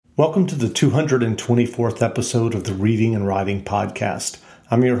Welcome to the 224th episode of the Reading and Writing Podcast.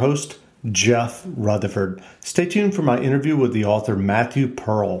 I'm your host, Jeff Rutherford. Stay tuned for my interview with the author Matthew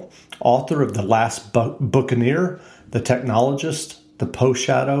Pearl, author of The Last Buccaneer, The Technologist, The Post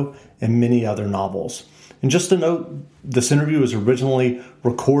Shadow, and many other novels. And just a note, this interview was originally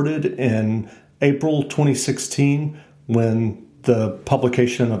recorded in April 2016 when the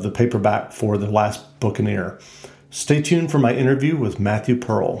publication of the paperback for The Last Buccaneer. Stay tuned for my interview with Matthew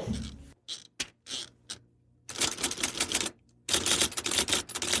Pearl.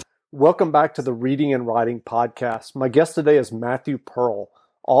 Welcome back to the Reading and Writing Podcast. My guest today is Matthew Pearl,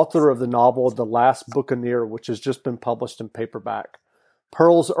 author of the novel The Last Buccaneer, which has just been published in paperback.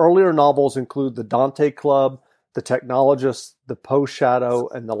 Pearl's earlier novels include The Dante Club, The Technologist, The Post Shadow,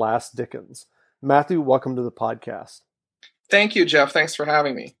 and The Last Dickens. Matthew, welcome to the podcast. Thank you, Jeff. Thanks for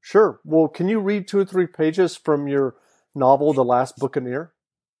having me. Sure. Well, can you read 2 or 3 pages from your novel, The Last Buccaneer?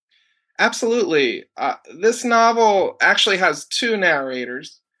 Absolutely. This novel actually has 2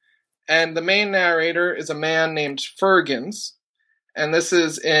 narrators, and the main narrator is a man named Fergens, and this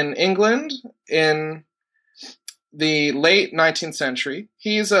is in England in the late 19th century.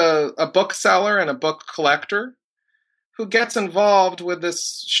 He's a bookseller and a book collector who gets involved with this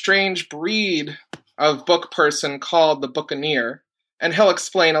strange breed of book person called the Buccaneer, and he'll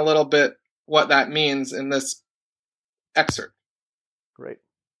explain a little bit what that means in this excerpt. Great.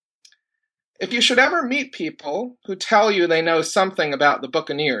 If you should ever meet people who tell you they know something about the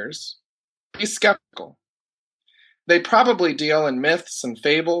Buccaneers, be skeptical. They probably deal in myths and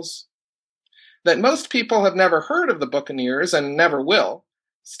fables. That most people have never heard of the Buccaneers and never will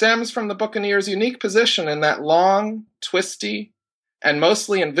stems from the Buccaneers' unique position in that long, twisty, and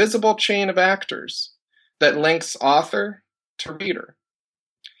mostly invisible chain of actors that links author to reader.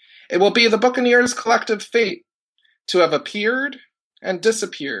 It will be the Buccaneers' collective fate to have appeared and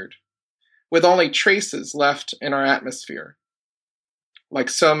disappeared, with only traces left in our atmosphere,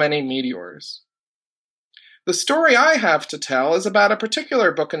 like so many meteors. The story I have to tell is about a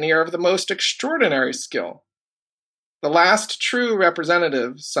particular Buccaneer of the most extraordinary skill, the last true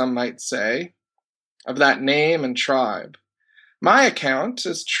representative, some might say, of that name and tribe. My account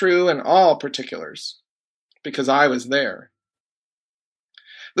is true in all particulars, because I was there.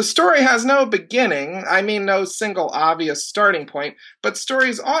 The story has no beginning, I mean no single obvious starting point, but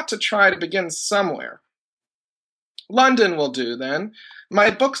stories ought to try to begin somewhere. London will do, then.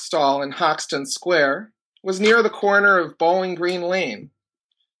 My bookstall in Hoxton Square was near the corner of Bowling Green Lane.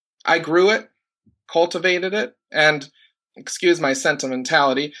 I grew it, cultivated it, and, excuse my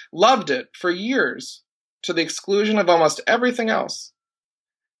sentimentality, loved it for years, to the exclusion of almost everything else.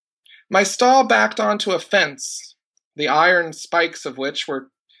 My stall backed onto a fence, the iron spikes of which were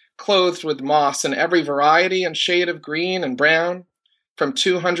clothed with moss in every variety and shade of green and brown from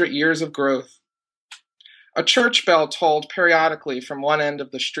 200 years of growth. A church bell tolled periodically from one end of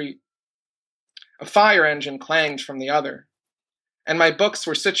the street. A fire engine clanged from the other, and my books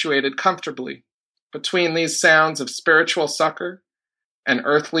were situated comfortably between these sounds of spiritual succor and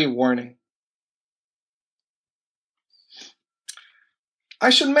earthly warning. I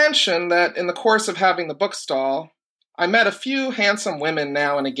should mention that in the course of having the bookstall, I met a few handsome women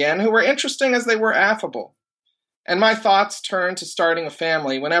now and again who were interesting as they were affable, and my thoughts turned to starting a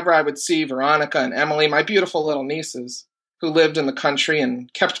family whenever I would see Veronica and Emily, my beautiful little nieces, who lived in the country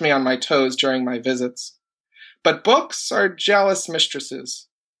and kept me on my toes during my visits. But books are jealous mistresses.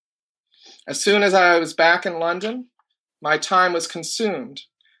 As soon as I was back in London, my time was consumed,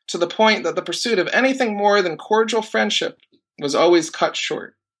 to the point that the pursuit of anything more than cordial friendship was always cut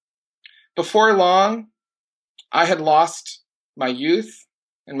short. Before long, I had lost my youth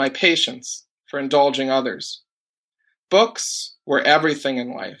and my patience for indulging others. Books were everything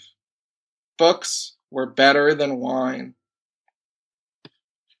in life. Books were better than wine.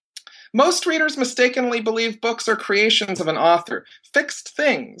 Most readers mistakenly believe books are creations of an author, fixed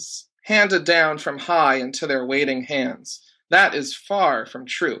things handed down from high into their waiting hands. That is far from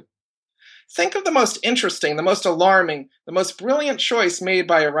true. Think of the most interesting, the most alarming, the most brilliant choice made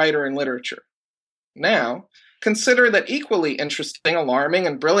by a writer in literature. Now, consider that equally interesting, alarming,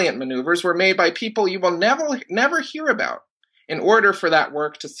 and brilliant maneuvers were made by people you will never hear about in order for that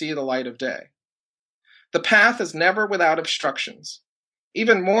work to see the light of day. The path is never without obstructions,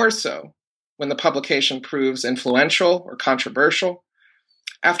 even more so when the publication proves influential or controversial.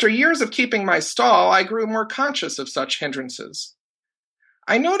 After years of keeping my stall, I grew more conscious of such hindrances.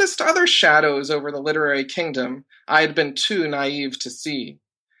 I noticed other shadows over the literary kingdom I had been too naive to see,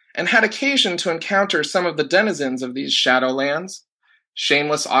 and had occasion to encounter some of the denizens of these shadowlands,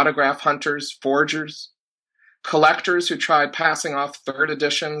 shameless autograph hunters, forgers. collectors who tried passing off third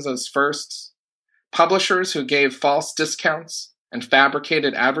editions as firsts, publishers who gave false discounts and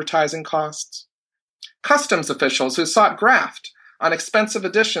fabricated advertising costs, customs officials who sought graft on expensive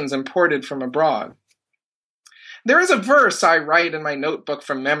editions imported from abroad. There is a verse I write in my notebook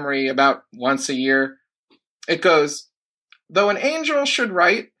from memory about once a year. It goes, "Though an angel should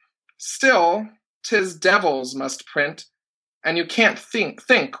write, still 'tis devils must print, and you can't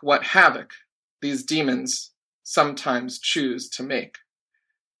think what havoc these demons sometimes choose to make."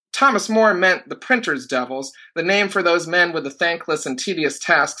 Thomas More meant the printer's devils, the name for those men with the thankless and tedious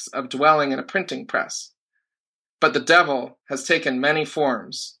tasks of dwelling in a printing press. But the devil has taken many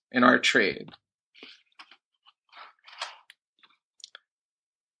forms in our trade.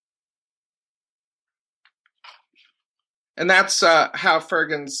 And that's how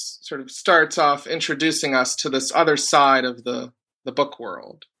Fergens sort of starts off introducing us to this other side of the book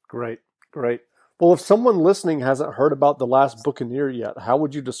world. Great, great. Well, if someone listening hasn't heard about The Last Buccaneer yet, how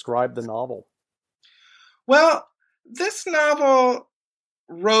would you describe the novel? Well, this novel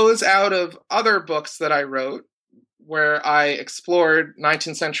rose out of other books that I wrote where I explored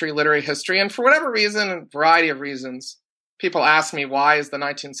 19th century literary history. And for whatever reason, a variety of reasons, people ask me, why is the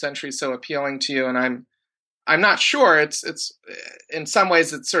 19th century so appealing to you? And I'm not sure. It's in some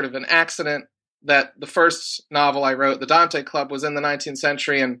ways, it's sort of an accident that the first novel I wrote, The Dante Club, was in the 19th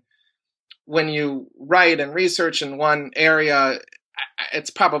century. And when you write and research in one area,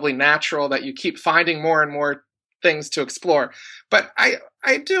 it's probably natural that you keep finding more and more things to explore. But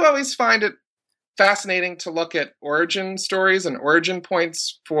I do always find it fascinating to look at origin stories and origin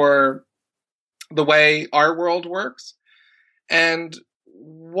points for the way our world works. And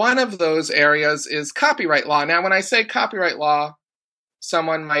one of those areas is copyright law. Now, when I say copyright law,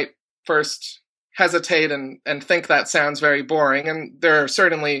 someone might first hesitate and think that sounds very boring. And there are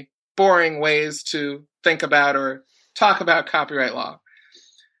certainly boring ways to think about or talk about copyright law.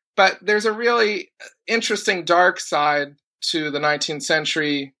 But there's a really interesting dark side to the 19th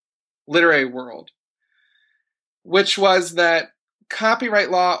century literary world, which was that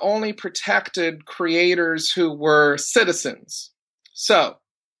copyright law only protected creators who were citizens. So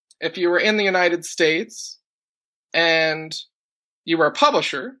if you were in the United States and you were a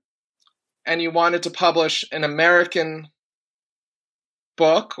publisher and you wanted to publish an American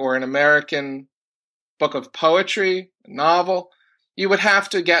book or an American book of poetry, a novel, you would have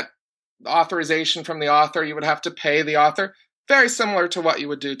to get authorization from the author. You would have to pay the author, very similar to what you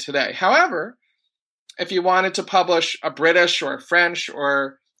would do today. However, if you wanted to publish a British or a French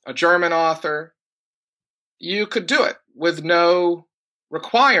or a German author, you could do it with no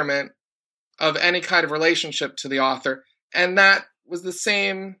requirement of any kind of relationship to the author. And that was the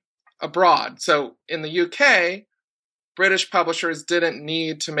same abroad. So in the UK, British publishers didn't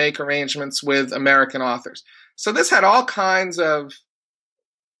need to make arrangements with American authors. So this had all kinds of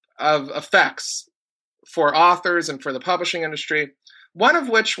effects for authors and for the publishing industry, one of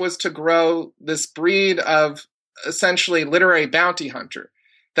which was to grow this breed of essentially literary bounty hunter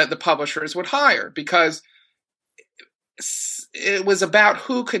that the publishers would hire, because it was about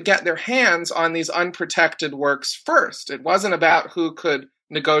who could get their hands on these unprotected works first. It wasn't about who could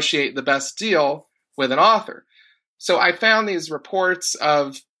negotiate the best deal with an author. So I found these reports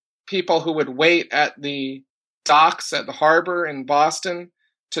of people who would wait at the docks at the harbor in Boston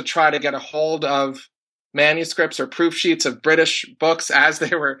to try to get a hold of manuscripts or proof sheets of British books as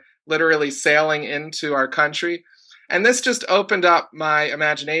they were literally sailing into our country. And this just opened up my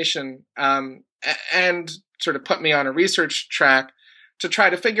imagination and sort of put me on a research track to try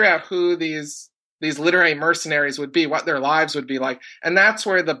to figure out who these literary mercenaries would be, what their lives would be like. And that's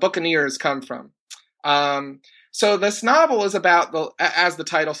where the Buccaneers come from. So this novel is about, as the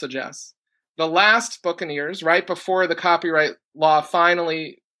title suggests, the last Buccaneers, right before the copyright law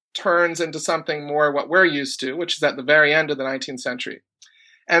finally turns into something more what we're used to, which is at the very end of the 19th century.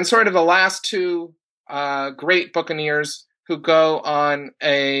 And sort of the last two great Buccaneers who go on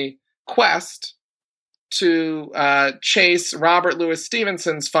a quest to chase Robert Louis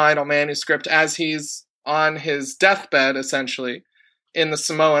Stevenson's final manuscript as he's on his deathbed, essentially, in the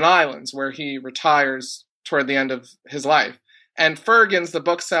Samoan Islands, where he retires toward the end of his life. And Fergens, the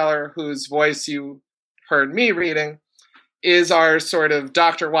bookseller whose voice you heard me reading, is our sort of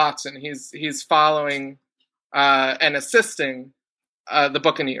Dr. Watson. He's following and assisting the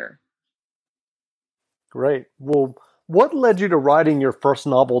Buccaneer. Great. Well, what led you to writing your first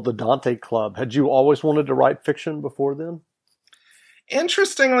novel, The Dante Club? Had you always wanted to write fiction before then?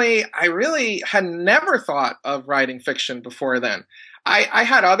 Interestingly, I really had never thought of writing fiction before then. I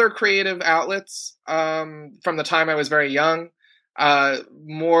had other creative outlets from the time I was very young.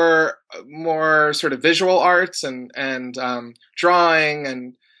 more sort of visual arts and drawing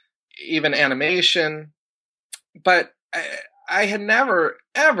and even animation. But I had never,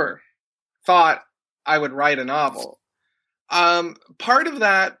 ever thought I would write a novel. Part of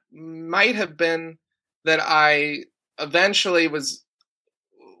that might have been that I eventually was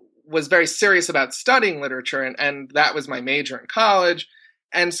very serious about studying literature, and that was my major in college.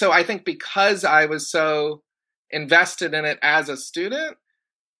 And so I think because I was so invested in it as a student,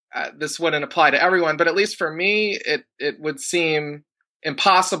 this wouldn't apply to everyone, but at least for me, it would seem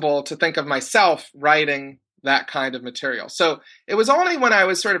impossible to think of myself writing that kind of material. So it was only when I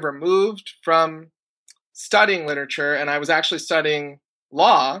was sort of removed from studying literature and I was actually studying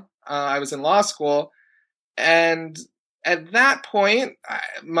law. I was in law school. And at that point,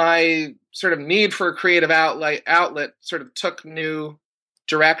 my sort of need for a creative outlet sort of took new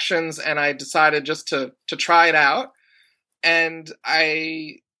directions, and I decided just to try it out. And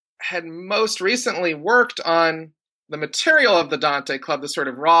I had most recently worked on the material of the Dante Club, the sort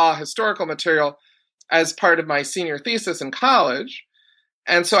of raw historical material, as part of my senior thesis in college.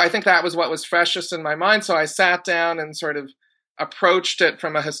 And so I think that was what was freshest in my mind. So I sat down and sort of approached it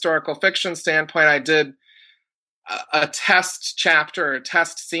from a historical fiction standpoint. I did a test chapter, a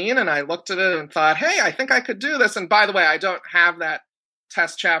test scene, and I looked at it and thought, hey, I think I could do this. And by the way, I don't have that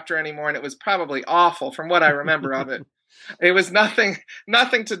test chapter anymore, and it was probably awful from what I remember of it. It was nothing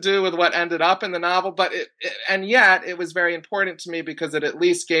to do with what ended up in the novel, but and yet it was very important to me because it at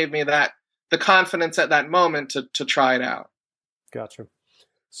least gave me the confidence at that moment to try it out. Gotcha.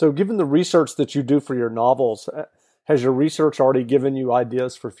 So given the research that you do for your novels, has your research already given you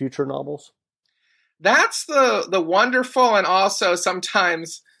ideas for future novels? That's the wonderful and also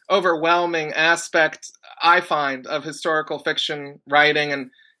sometimes overwhelming aspect I find of historical fiction writing and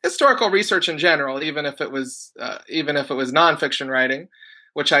historical research in general, even if it was nonfiction writing,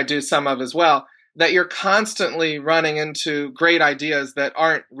 which I do some of as well, that you're constantly running into great ideas that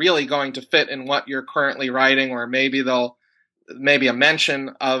aren't really going to fit in what you're currently writing, or maybe a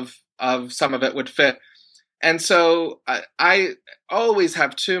mention of some of it would fit. And so I always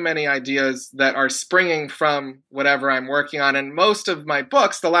have too many ideas that are springing from whatever I'm working on. And most of my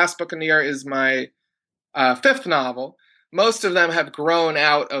books, The Last Buccaneer is my fifth novel. Most of them have grown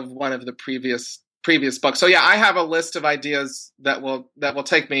out of one of the previous books. So yeah, I have a list of ideas that will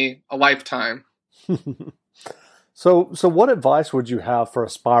take me a lifetime. So what advice would you have for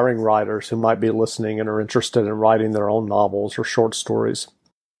aspiring writers who might be listening and are interested in writing their own novels or short stories?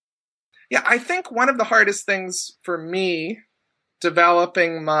 Yeah, I think one of the hardest things for me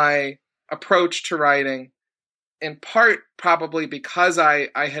developing my approach to writing, in part probably because I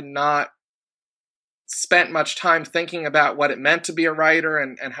had not spent much time thinking about what it meant to be a writer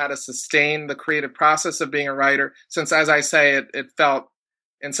and how to sustain the creative process of being a writer, since, as I say, it felt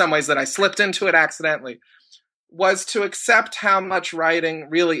in some ways that I slipped into it accidentally, was to accept how much writing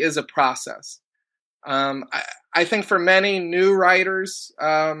really is a process. I think for many new writers,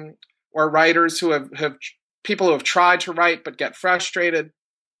 or writers who have people who have tried to write but get frustrated,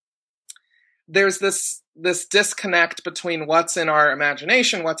 there's this disconnect between what's in our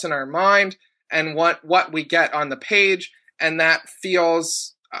imagination, what's in our mind, and what we get on the page, and that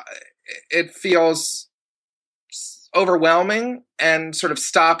feels overwhelming and sort of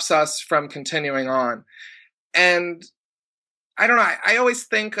stops us from continuing on. And I don't know, I always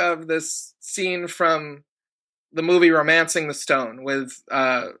think of this scene from the movie Romancing the Stone with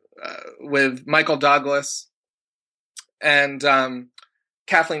Michael Douglas and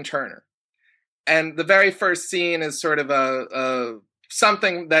Kathleen Turner. And the very first scene is sort of a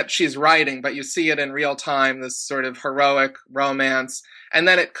something that she's writing, but you see it in real time, this sort of heroic romance. And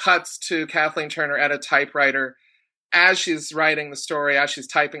then it cuts to Kathleen Turner at a typewriter as she's writing the story, as she's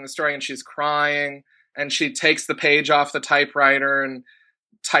typing the story, and she's crying, and she takes the page off the typewriter and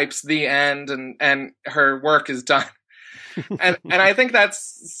types the end, and her work is done. and I think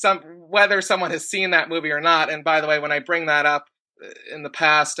that's whether someone has seen that movie or not. And by the way, when I bring that up in the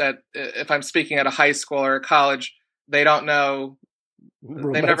past, if I'm speaking at a high school or a college, they don't know.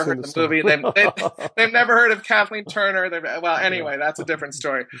 They've never heard the movie. They've never heard of Kathleen Turner. Well, anyway, that's a different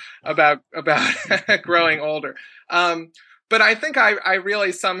story about growing older. But I think I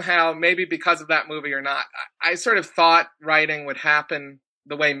really somehow, maybe because of that movie or not, I sort of thought writing would happen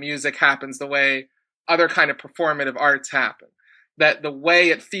the way music happens, the way other kind of performative arts happen. That the way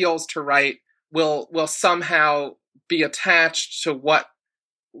it feels to write will somehow be attached to what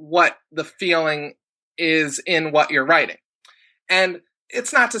the feeling is in what you're writing. And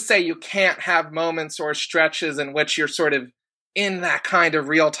it's not to say you can't have moments or stretches in which you're sort of in that kind of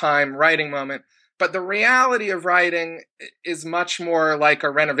real-time writing moment. But the reality of writing is much more like a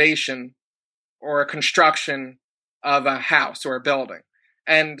renovation or a construction of a house or a building.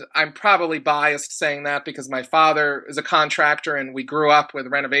 And I'm probably biased saying that because my father is a contractor and we grew up with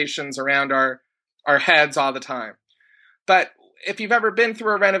renovations around our heads all the time. But if you've ever been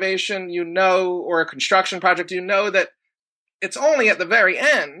through a renovation, you know, or a construction project, you know that it's only at the very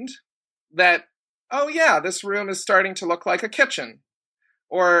end that, oh yeah, this room is starting to look like a kitchen.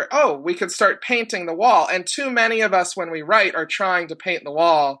 Or, oh, we could start painting the wall. And too many of us, when we write, are trying to paint the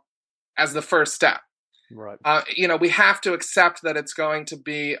wall as the first step. Right. We have to accept that it's going to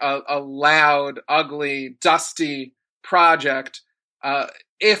be a loud, ugly, dusty project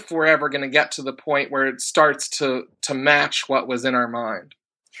if we're ever going to get to the point where it starts to match what was in our mind.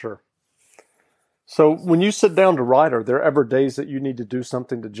 Sure. So when you sit down to write, are there ever days that you need to do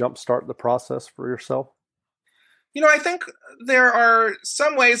something to jumpstart the process for yourself? I think there are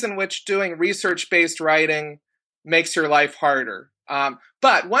some ways in which doing research-based writing makes your life harder.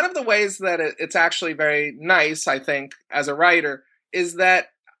 But one of the ways that it's actually very nice, I think, as a writer, is that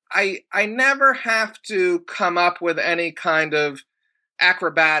I never have to come up with any kind of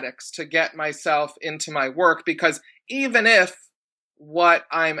acrobatics to get myself into my work, because even if what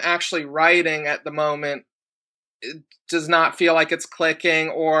I'm actually writing at the moment does not feel like it's clicking,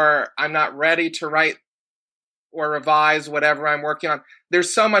 or I'm not ready to write or revise whatever I'm working on,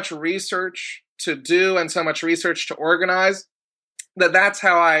 there's so much research to do and so much research to organize that's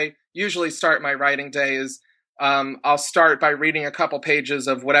how I usually start my writing day. Is I'll start by reading a couple pages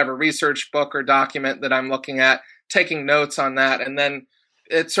of whatever research book or document that I'm looking at, taking notes on that, and then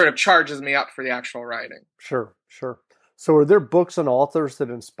it sort of charges me up for the actual writing. Sure. So are there books and authors that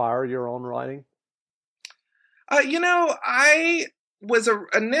inspire your own writing? I was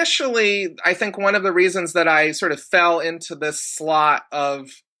initially, I think one of the reasons that I sort of fell into this slot of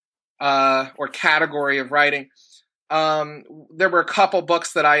or category of writing, there were a couple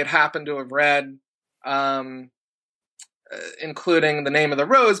books that I had happened to have read, including The Name of the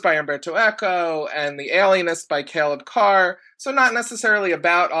Rose by Umberto Eco and The Alienist by Caleb Carr. So not necessarily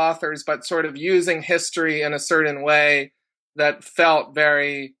about authors, but sort of using history in a certain way that felt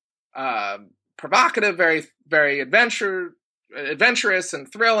very provocative, very, very adventurous and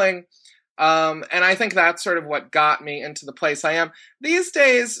thrilling. And I think that's sort of what got me into the place I am. These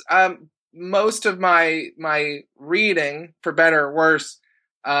days, most of my reading, for better or worse,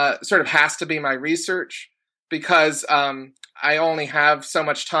 sort of has to be my research, because I only have so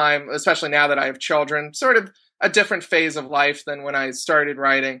much time, especially now that I have children, sort of a different phase of life than when I started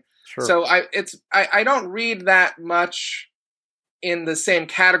writing. Sure. So I don't read that much in the same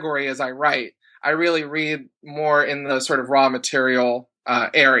category as I write. I really read more in the sort of raw material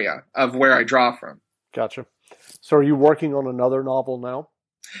area of where I draw from. Gotcha. So are you working on another novel now?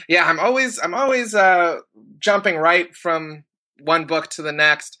 Yeah, I'm always jumping right from one book to the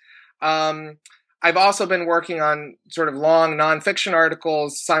next. I've also been working on sort of long nonfiction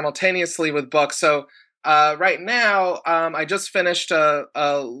articles simultaneously with books. So right now, I just finished a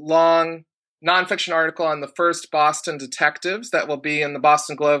long nonfiction article on the first Boston detectives that will be in the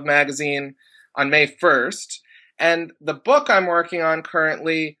Boston Globe magazine on May 1st. And the book I'm working on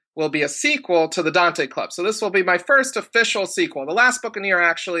currently will be a sequel to the Dante Club. So this will be my first official sequel. The Last Buccaneer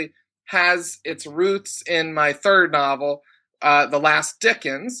actually has its roots in my third novel, The Last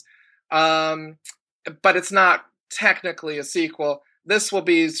Dickens, but it's not technically a sequel. This will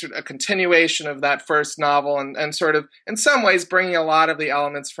be sort of a continuation of that first novel and sort of, in some ways, bringing a lot of the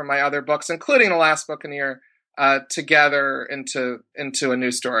elements from my other books, including The Last Buccaneer, together into a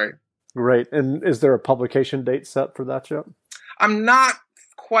new story. Great. And is there a publication date set for that yet? I'm not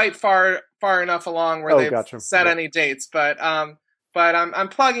quite far enough along where they've set any dates, but I'm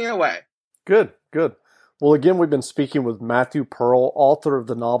plugging away. Good. Well, again, we've been speaking with Matthew Pearl, author of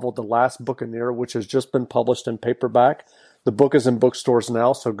the novel The Last Buccaneer, which has just been published in paperback. The book is in bookstores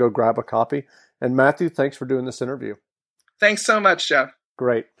now, so go grab a copy. And Matthew, thanks for doing this interview. Thanks so much, Jeff.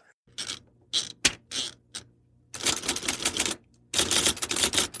 Great.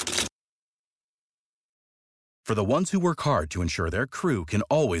 For the ones who work hard to ensure their crew can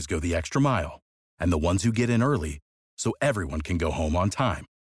always go the extra mile, and the ones who get in early so everyone can go home on time,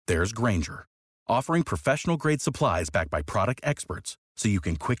 there's Grainger, offering professional-grade supplies backed by product experts so you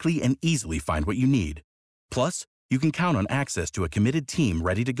can quickly and easily find what you need. Plus, you can count on access to a committed team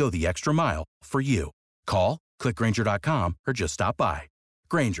ready to go the extra mile for you. Call, click Grainger.com, or just stop by.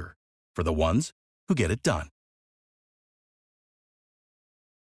 Grainger, for the ones who get it done.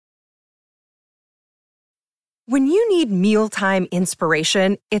 When you need mealtime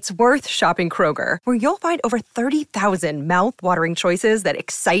inspiration, it's worth shopping Kroger, where you'll find over 30,000 mouth-watering choices that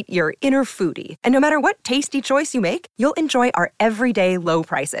excite your inner foodie. And no matter what tasty choice you make, you'll enjoy our everyday low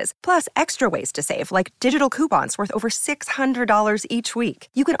prices, plus extra ways to save, like digital coupons worth over $600 each week.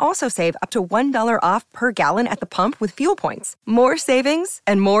 You can also save up to $1 off per gallon at the pump with fuel points. More savings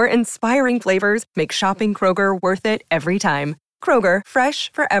and more inspiring flavors make shopping Kroger worth it every time. Kroger,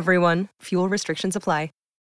 fresh for everyone. Fuel restrictions apply.